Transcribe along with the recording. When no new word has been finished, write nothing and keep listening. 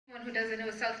who doesn't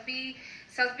know, South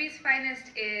B's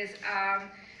Finest is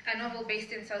a novel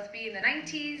based in South B in the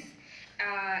 90s.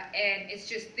 And it's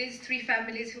just these three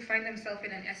families who find themselves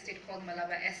in an estate called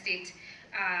Malaba Estate,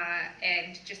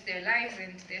 and just their lives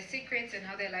and their secrets and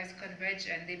how their lives converge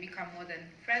and they become more than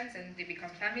friends and they become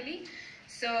family.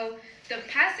 So the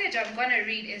passage I'm going to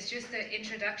read is just the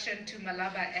introduction to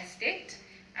Malaba Estate,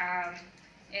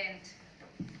 and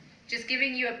just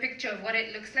giving you a picture of what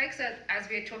it looks like, so as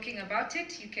we're talking about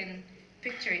it, you can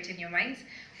picture it in your minds.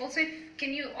 Also,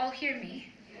 can you all hear me?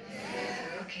 Yes.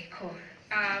 Okay, cool.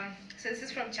 So this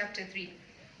is from chapter 3.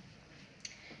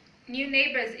 New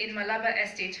neighbors in Malaba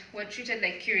Estate were treated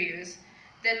like curios.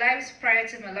 Their lives prior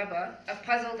to Malaba, a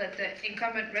puzzle that the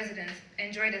incumbent residents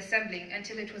enjoyed assembling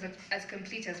until it was as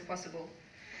complete as possible.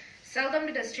 Seldom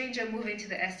did a stranger move into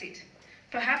the estate.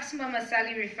 Perhaps Mama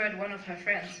Sally referred one of her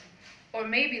friends. Or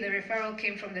maybe the referral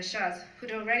came from the Shahs,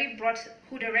 who'd already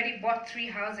bought 3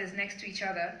 houses next to each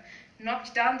other,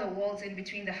 knocked down the walls in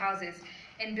between the houses,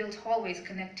 and built hallways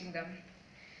connecting them.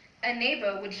 A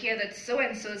neighbor would hear that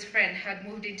so-and-so's friend had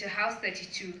moved into house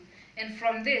 32, and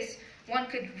from this, one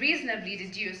could reasonably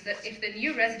deduce that if the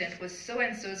new resident was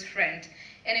so-and-so's friend,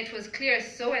 and it was clear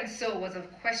so-and-so was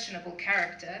of questionable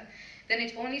character, then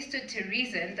it only stood to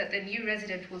reason that the new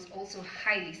resident was also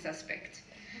highly suspect.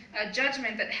 A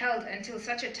judgment that held until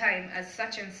such a time as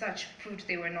such and such proved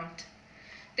they were not.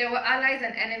 There were allies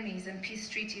and enemies and peace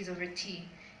treaties over tea,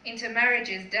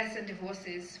 intermarriages, deaths and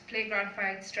divorces, playground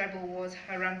fights, tribal wars,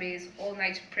 harambes,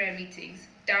 all-night prayer meetings,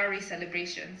 dowry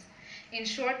celebrations. In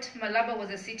short, Malaba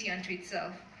was a city unto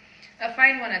itself. A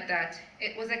fine one at that.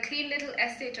 It was a clean little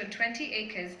estate on 20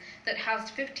 acres that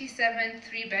housed 57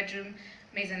 3-bedroom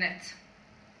maisonettes.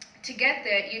 To get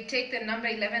there, you'd take the number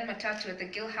 11 matatu at the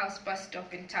Gill House bus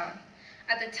stop in town.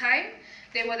 At the time,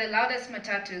 they were the loudest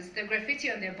matatus. The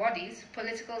graffiti on their bodies,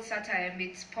 political satire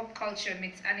meets pop culture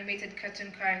meets animated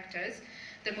cartoon characters,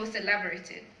 the most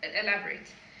elaborate.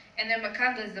 And their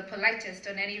makangas the politest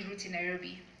on any route in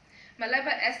Nairobi.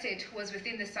 Malaba Estate was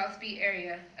within the South B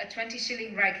area, a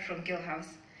 20-shilling ride from Gill House.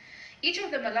 Each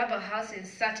of the Malaba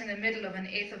houses sat in the middle of an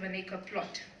 1/8 of an acre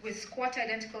plot, with squat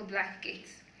identical black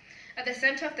gates. At the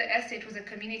center of the estate was a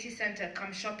community center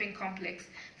cum shopping complex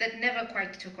that never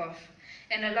quite took off,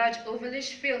 and a large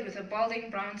ovalish field with a balding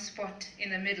brown spot in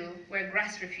the middle where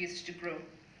grass refused to grow.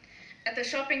 At the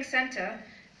shopping center,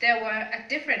 there were, at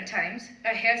different times, a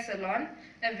hair salon,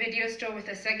 a video store with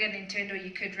a Sega Nintendo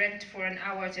you could rent for an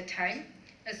hour at a time,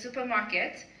 a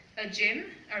supermarket, a gym,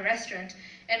 a restaurant,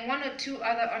 and 1 or 2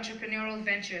 other entrepreneurial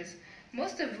ventures,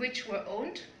 most of which were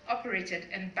owned, operated,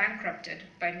 and bankrupted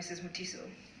by Mrs. Mutiso.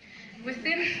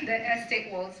 Within the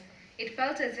estate walls, it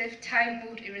felt as if time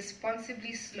moved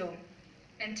irresponsibly slow,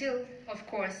 until, of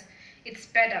course, it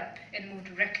sped up and moved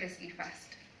recklessly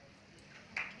fast.